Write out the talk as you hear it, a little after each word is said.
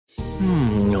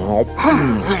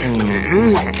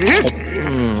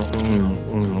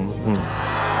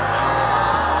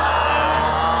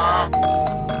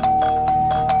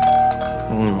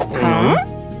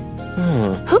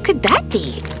Who could that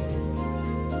be?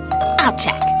 I'll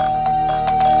check.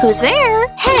 Who's there?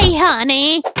 Hey,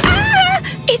 honey. Ah!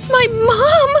 It's my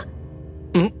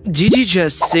mom! Did you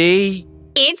just say...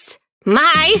 It's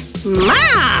my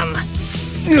mom!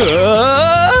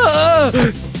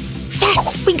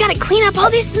 Fast! We gotta clean up all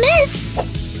this mess!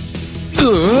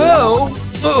 Oh!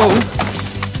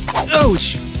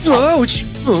 Ouch! Ouch!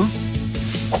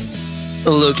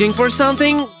 Looking for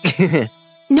something?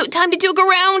 No time to joke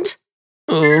around!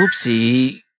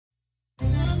 Oopsie.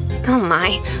 Oh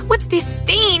my, what's this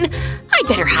stain? I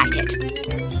better hide it.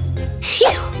 Phew!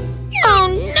 Oh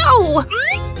no!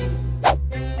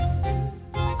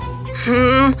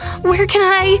 Where can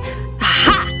I…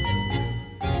 Aha!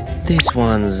 This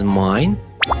one's mine.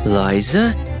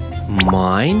 Liza?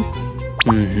 Mine?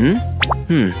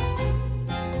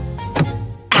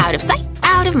 Out of sight,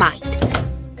 out of mind.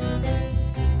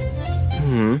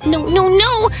 No, no,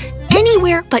 no!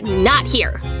 Anywhere but not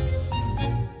here.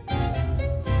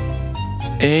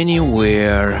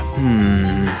 Anywhere.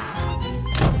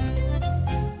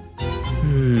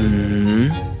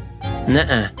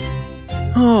 Nuh-uh.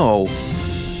 Oh.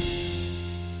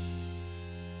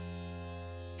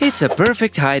 It's a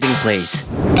perfect hiding place.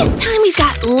 This time we've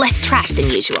got less trash than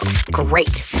usual.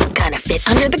 Great. Gonna fit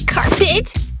under the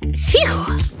carpet.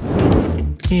 Phew.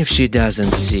 If she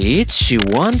doesn't see it, she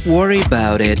won't worry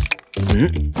about it.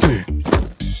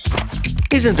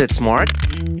 Isn't that smart?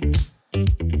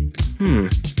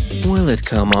 Will it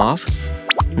come off?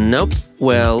 Nope.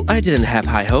 Well, I didn't have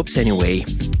high hopes anyway.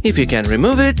 If you can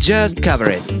remove it, just cover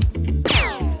it.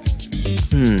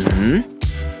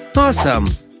 Awesome.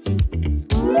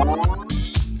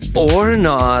 Or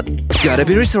not. Gotta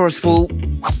be resourceful.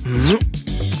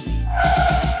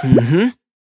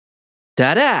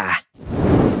 Ta-da!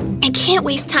 I can't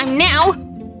waste time now.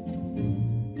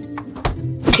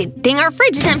 Good thing our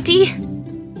fridge is empty.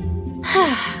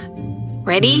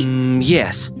 Ready?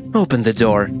 Yes. Open the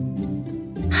door.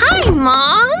 Hi,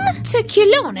 Mom! Took you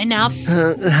long enough.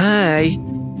 Hi.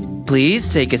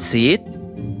 Please take a seat.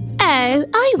 Oh,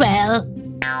 I will.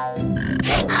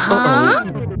 Huh?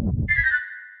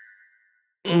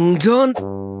 Don't...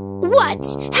 What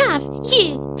have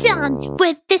you done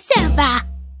with the sofa?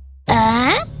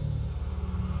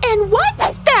 And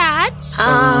what's that?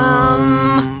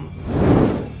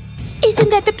 Isn't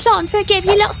that the plant I gave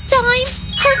you last time?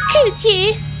 How could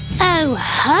you? Oh,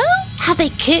 ho? Have they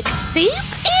cooked soup?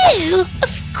 Ew,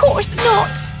 of course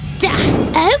not.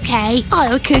 Duh. Okay,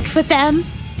 I'll cook for them.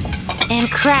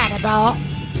 Incredible.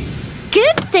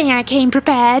 Good thing I came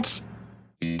prepared.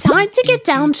 Time to get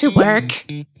down to work.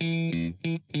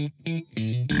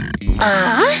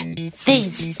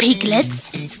 These piglets.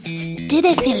 Do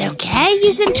they feel okay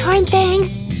using torn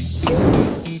things?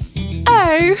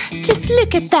 Oh, just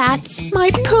look at that.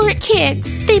 My poor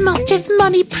kids. They must have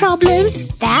money problems.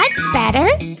 That's better.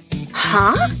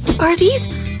 Huh? Are these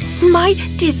my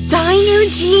designer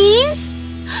jeans?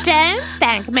 Don't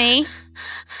thank me.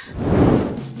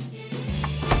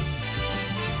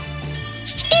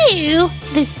 Ew,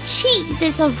 this cheese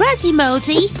is already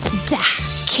moldy. Duh,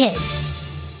 kids.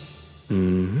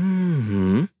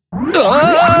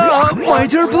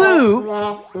 White or blue?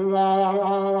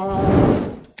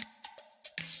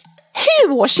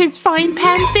 Who washes frying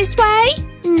pans this way?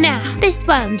 Nah, this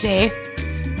won't do.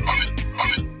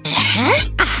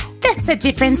 That's a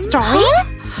different story.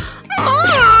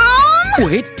 Mom!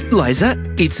 Wait, Liza,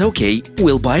 it's okay.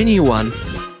 We'll buy a new one.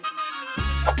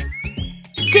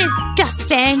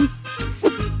 Disgusting.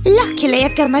 Luckily,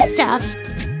 I've got my stuff.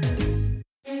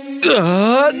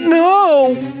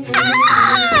 No!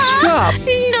 Stop!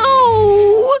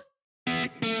 No!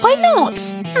 Why not?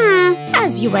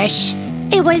 As you wish.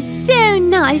 It was so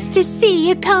nice to see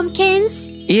you, pumpkins.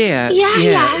 Yeah,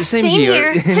 same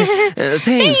here.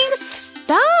 Thanks.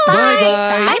 Bye.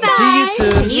 Bye-bye. Bye-bye. See you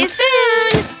soon. See you soon.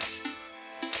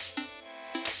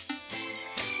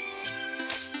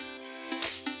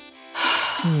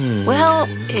 Well,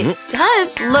 it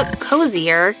does look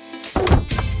cozier.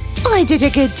 I did a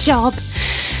good job.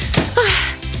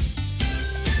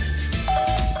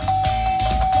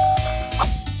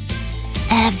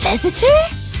 A visitor?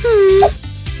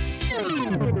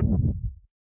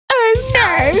 Oh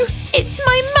no! It's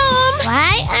my mom!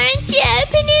 Why aren't you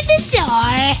opening the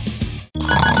door?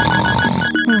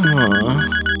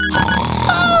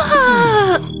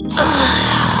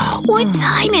 What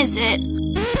time is it?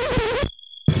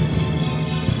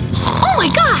 Oh my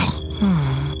god!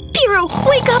 Piero,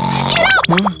 Wake up! Get up!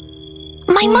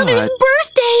 My mother's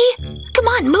birthday! Come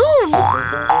on, move!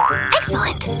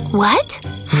 Excellent. What?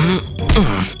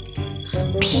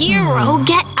 Piero,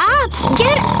 get up!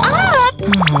 Get up!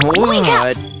 Wake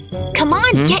up! Come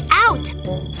on, get out!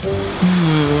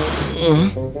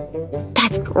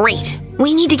 That's great.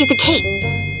 We need to get the cake.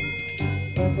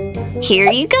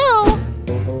 Here you go.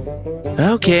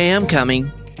 Okay, I'm coming.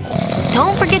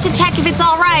 Don't forget to check if it's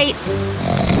all right.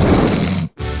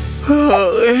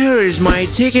 Oh, here is my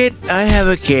ticket. I have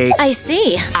a cake. I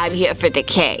see. I'm here for the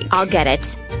cake. I'll get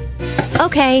it.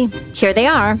 Okay, here they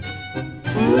are.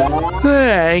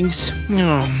 Thanks.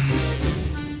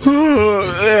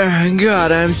 Oh,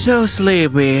 God, I'm so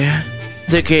sleepy.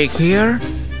 The cake here?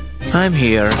 I'm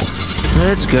here.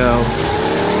 Let's go.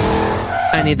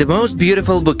 I need the most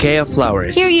beautiful bouquet of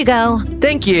flowers. Here you go.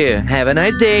 Thank you. Have a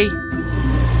nice day.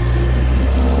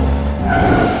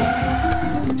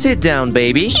 Sit down,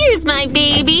 baby. Here's my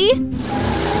baby.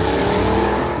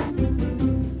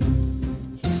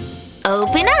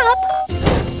 Open up.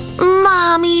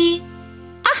 Mommy.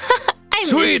 I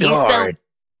miss you so. Sweetheart.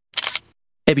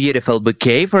 A beautiful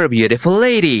bouquet for a beautiful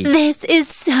lady. This is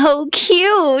so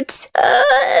cute.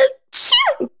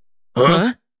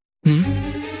 Huh?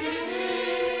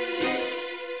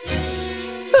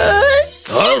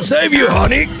 I'll save you,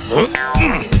 honey.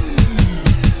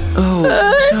 Oh,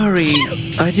 sorry.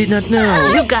 I did not know.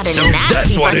 You got a nasty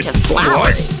that's what bunch it of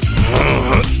flowers.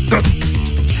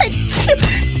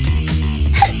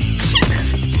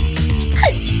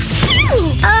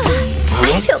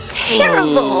 I feel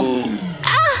terrible.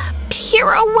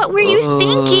 Piero, what were you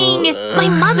thinking? My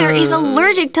mother is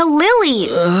allergic to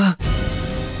lilies.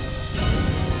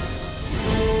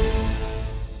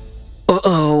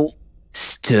 Uh-oh.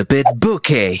 Stupid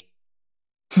bouquet.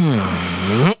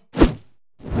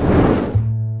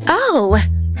 Oh,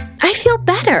 I feel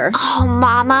better. Oh,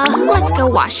 Mama, let's go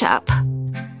wash up.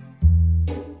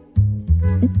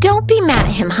 Don't be mad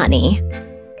at him, honey.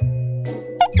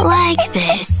 Like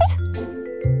this.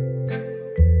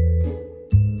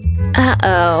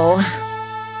 Uh-oh.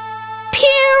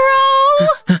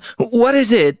 Piero! What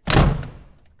is it?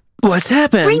 What's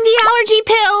happened? Bring the allergy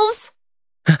pills!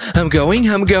 I'm going.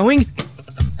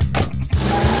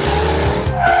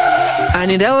 I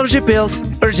need allergy pills.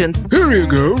 Urgent. Here you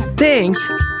go. Thanks.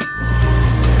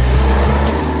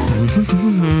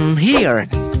 Here.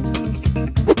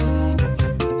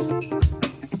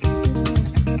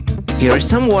 Here is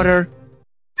some water.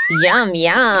 Yum,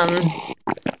 yum.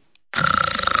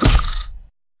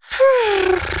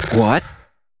 What?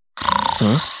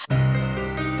 Huh?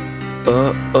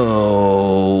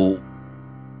 Uh-oh.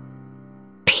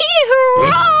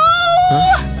 Piero!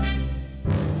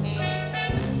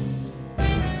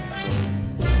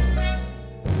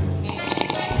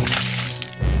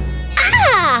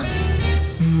 Ah!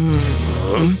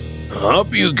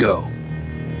 Up you go.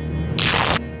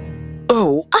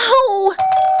 Oh. Oh!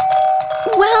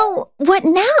 Well, what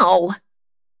now?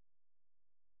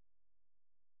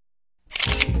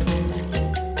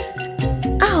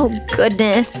 Oh,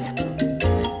 goodness.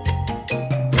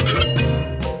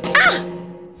 Ah!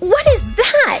 What is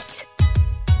that?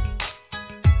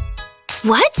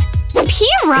 What?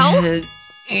 Piero?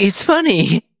 It's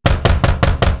funny.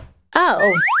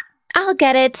 Oh, I'll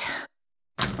get it.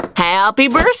 Happy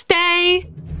birthday!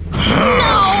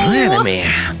 Enemy.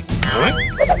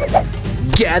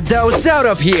 Get those out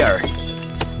of here!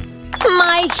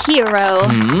 My hero.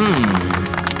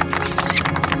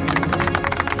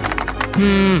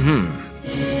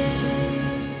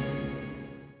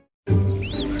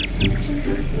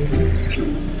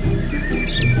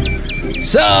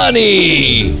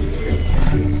 Sonny!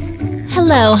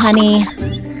 Hello, honey.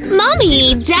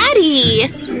 Mommy! Daddy!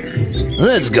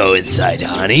 Let's go inside,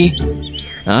 honey.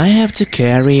 I have to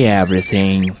carry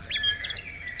everything.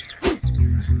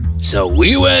 So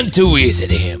we went to visit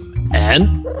him,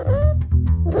 and...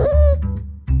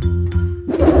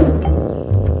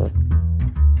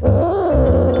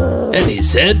 And he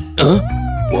said,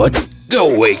 what? Go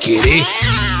away, kitty.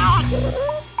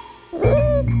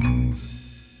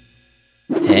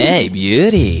 Hey,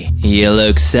 beauty. You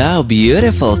look so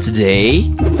beautiful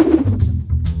today.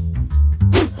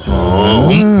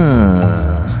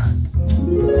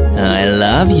 I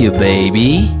love you,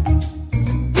 baby.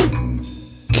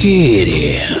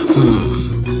 Kitty.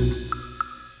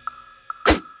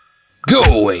 Go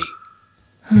away.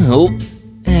 Oh,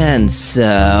 and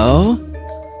so...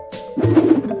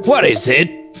 What is it?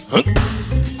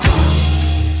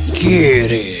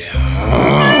 Kitty.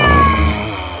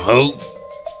 Oh.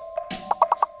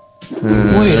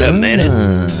 Wait a minute.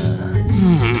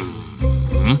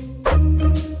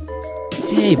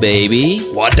 Hey, baby.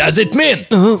 What does it mean?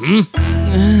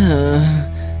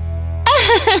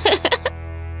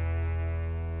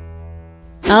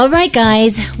 All right,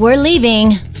 guys, we're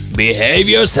leaving. Behave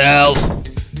yourself.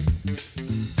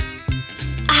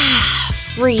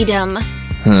 Freedom.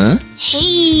 Huh?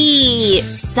 Hey!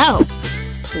 So,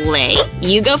 play,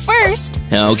 you go first.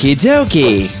 Okie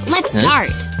dokie. Let's start.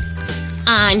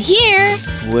 I'm here.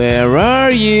 Where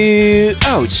are you?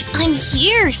 Ouch. I'm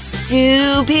here,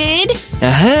 stupid.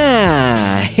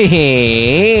 Aha!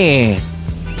 Hehe.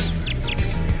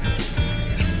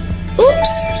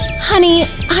 Oops. Honey,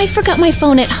 I forgot my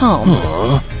phone at home.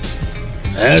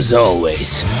 As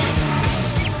always.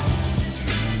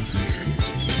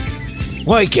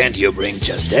 Why can't you bring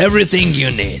just everything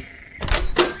you need?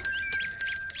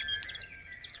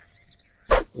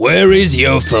 Where is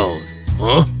your phone?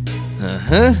 Huh?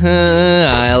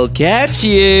 I'll catch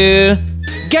you.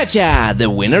 Gotcha! The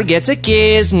winner gets a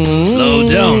kiss. Slow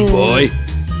down, boy.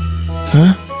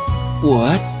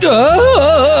 What?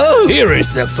 Here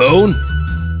is the phone.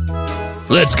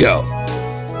 Let's go.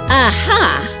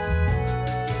 Aha!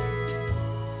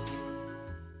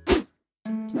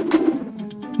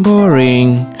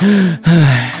 Boring.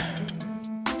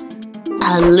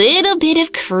 A little bit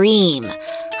of cream.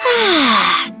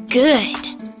 Ah, good.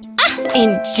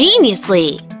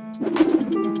 Ingeniously.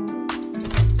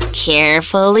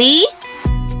 Carefully.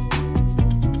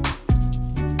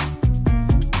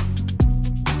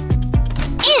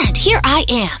 And here I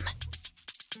am.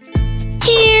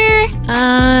 Here.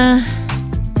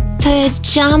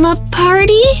 Pajama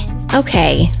party?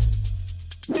 Okay.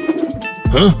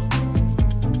 Huh?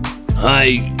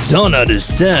 I don't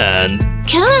understand.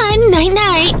 Come on,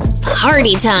 night-night.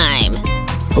 Party time.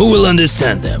 Who will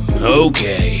understand them?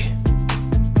 Okay.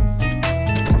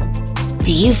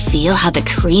 Do you feel how the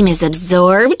cream is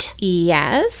absorbed?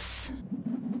 Yes?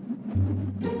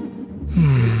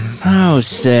 How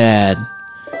sad.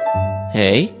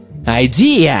 Hey,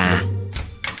 idea!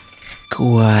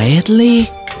 Quietly.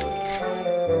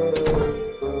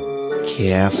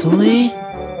 Carefully.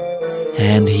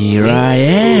 And here I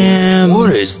am.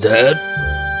 What is that?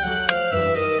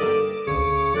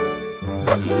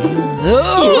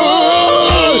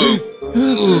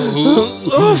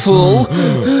 Awful.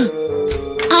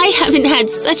 I haven't had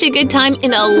such a good time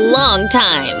in a long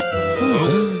time.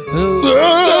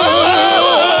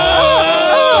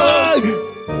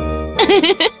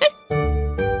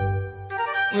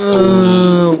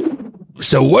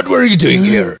 So what were you doing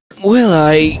here? Well,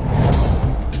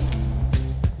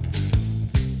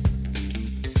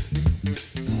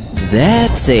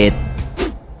 That's it.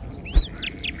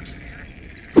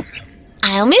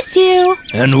 I'll miss you.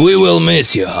 And we will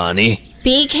miss you, honey.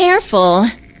 Be careful.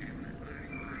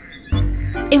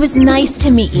 It was nice to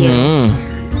meet you.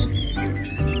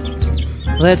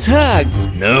 Let's hug.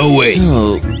 No way.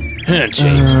 Oh,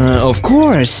 Handshake. of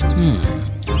course.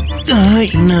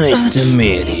 Nice to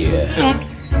meet you.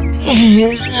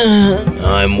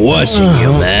 I'm watching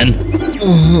you, man.